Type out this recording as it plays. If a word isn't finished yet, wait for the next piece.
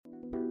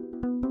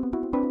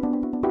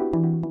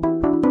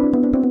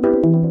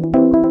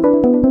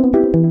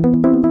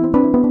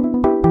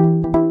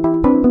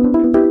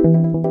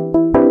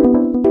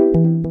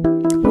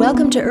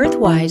Welcome to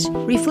Earthwise,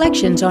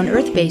 Reflections on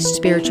Earth-Based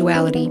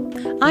Spirituality.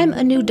 I'm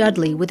Anu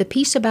Dudley with a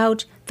piece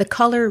about the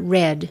color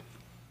red.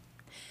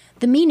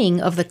 The meaning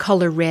of the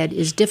color red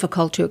is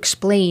difficult to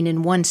explain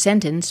in one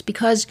sentence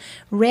because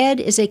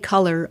red is a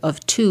color of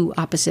two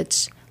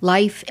opposites,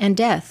 life and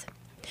death.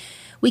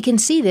 We can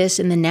see this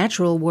in the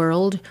natural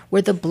world,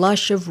 where the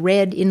blush of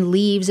red in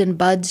leaves and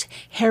buds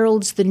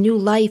heralds the new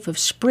life of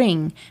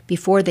spring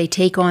before they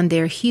take on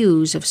their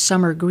hues of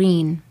summer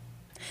green.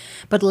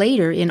 But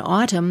later, in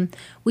autumn,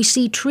 we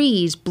see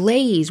trees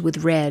blaze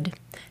with red,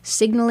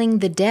 signaling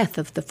the death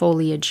of the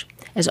foliage,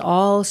 as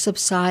all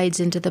subsides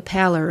into the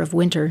pallor of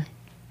winter.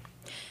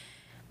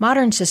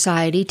 Modern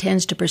society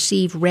tends to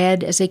perceive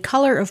red as a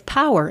color of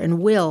power and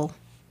will.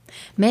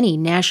 Many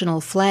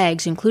national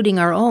flags, including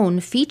our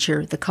own,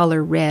 feature the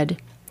color red.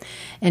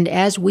 And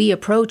as we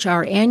approach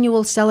our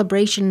annual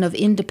celebration of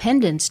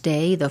Independence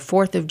Day, the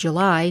 4th of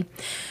July,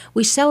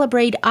 we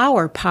celebrate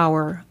our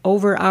power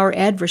over our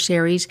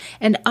adversaries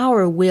and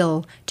our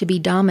will to be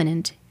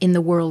dominant in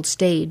the world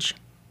stage.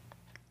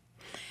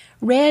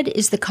 Red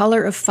is the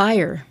color of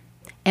fire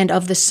and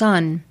of the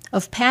sun,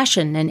 of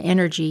passion and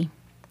energy.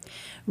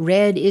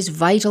 Red is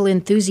vital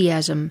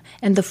enthusiasm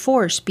and the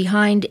force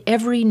behind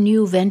every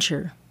new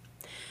venture.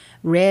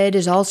 Red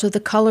is also the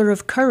color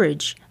of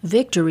courage,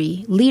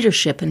 victory,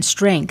 leadership, and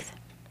strength.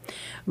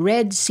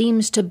 Red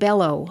seems to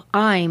bellow,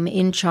 I'm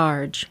in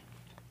charge.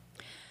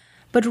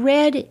 But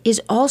red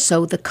is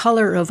also the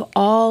color of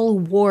all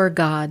war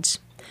gods,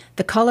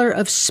 the color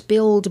of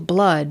spilled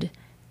blood,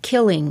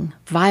 killing,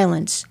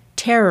 violence,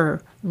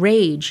 terror,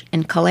 rage,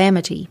 and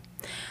calamity,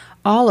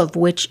 all of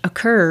which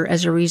occur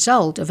as a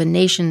result of a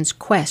nation's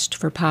quest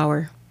for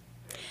power.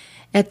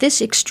 At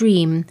this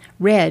extreme,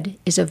 red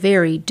is a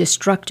very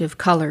destructive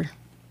color.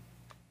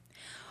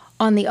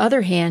 On the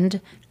other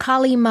hand,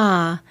 Kali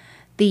Ma,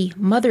 the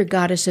mother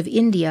goddess of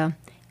India,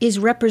 is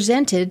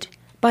represented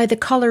by the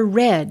color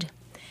red,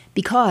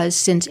 because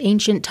since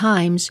ancient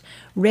times,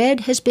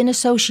 red has been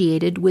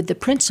associated with the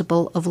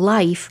principle of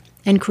life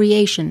and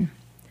creation.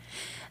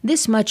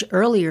 This much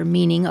earlier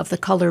meaning of the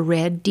color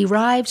red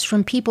derives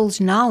from people's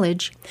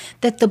knowledge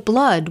that the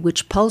blood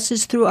which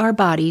pulses through our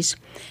bodies,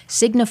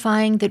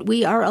 signifying that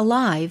we are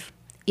alive,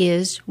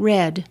 is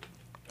red.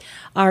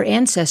 Our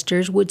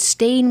ancestors would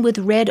stain with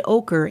red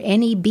ochre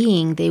any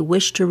being they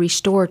wished to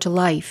restore to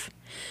life.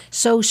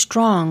 So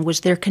strong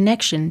was their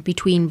connection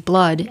between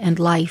blood and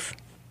life.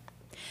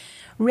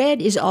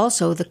 Red is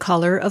also the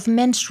color of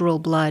menstrual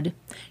blood,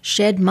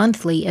 shed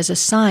monthly as a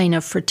sign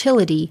of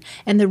fertility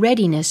and the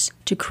readiness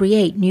to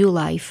create new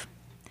life.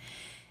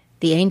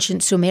 The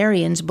ancient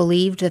Sumerians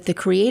believed that the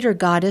creator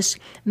goddess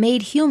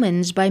made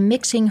humans by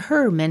mixing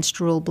her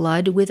menstrual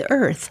blood with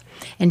earth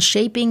and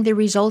shaping the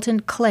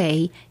resultant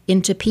clay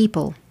into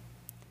people.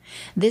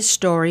 This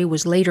story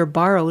was later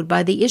borrowed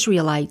by the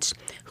Israelites,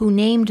 who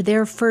named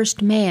their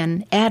first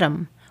man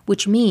Adam,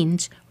 which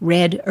means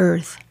red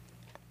earth.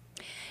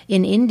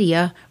 In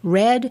India,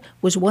 red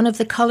was one of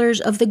the colors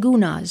of the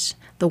gunas,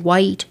 the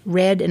white,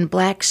 red, and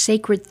black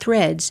sacred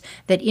threads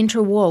that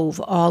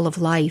interwove all of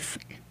life.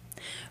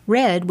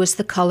 Red was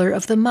the color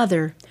of the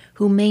mother,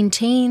 who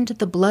maintained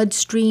the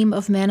bloodstream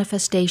of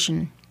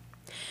manifestation.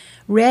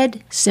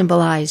 Red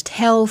symbolized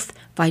health,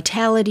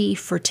 vitality,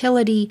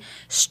 fertility,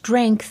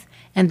 strength,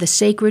 and the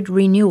sacred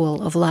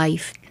renewal of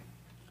life.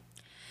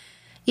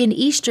 In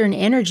Eastern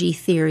energy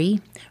theory,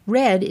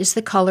 red is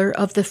the color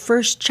of the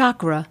first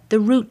chakra, the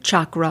root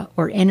chakra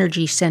or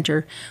energy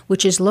center,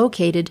 which is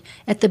located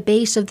at the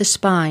base of the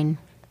spine.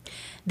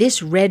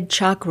 This red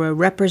chakra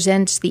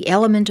represents the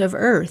element of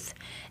earth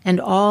and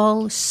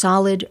all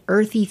solid,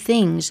 earthy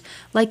things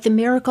like the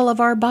miracle of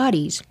our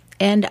bodies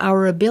and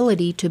our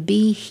ability to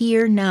be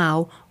here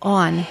now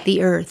on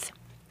the earth.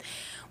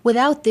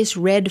 Without this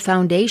red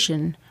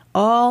foundation,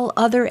 all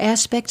other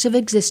aspects of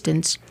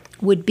existence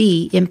would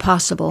be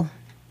impossible.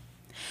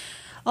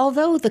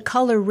 Although the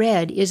color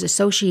red is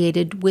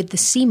associated with the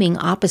seeming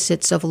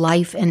opposites of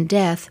life and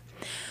death,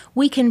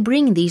 we can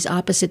bring these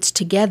opposites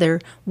together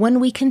when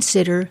we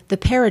consider the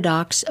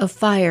paradox of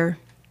fire.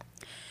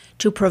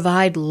 To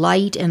provide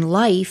light and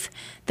life,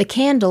 the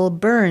candle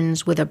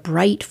burns with a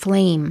bright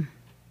flame.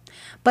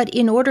 But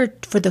in order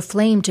for the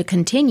flame to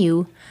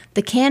continue,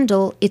 the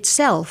candle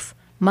itself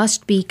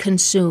must be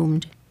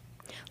consumed.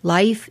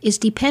 Life is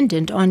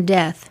dependent on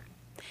death,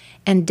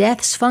 and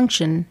death's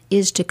function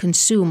is to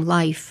consume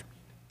life.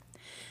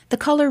 The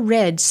color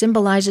red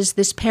symbolizes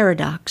this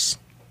paradox,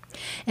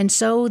 and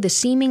so the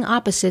seeming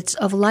opposites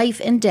of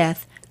life and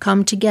death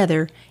come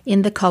together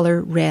in the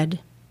color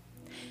red.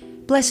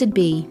 Blessed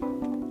be.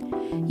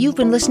 You've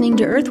been listening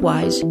to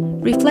Earthwise,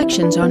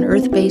 Reflections on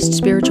Earth-Based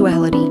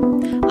Spirituality.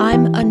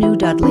 I'm Anu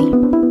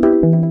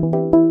Dudley.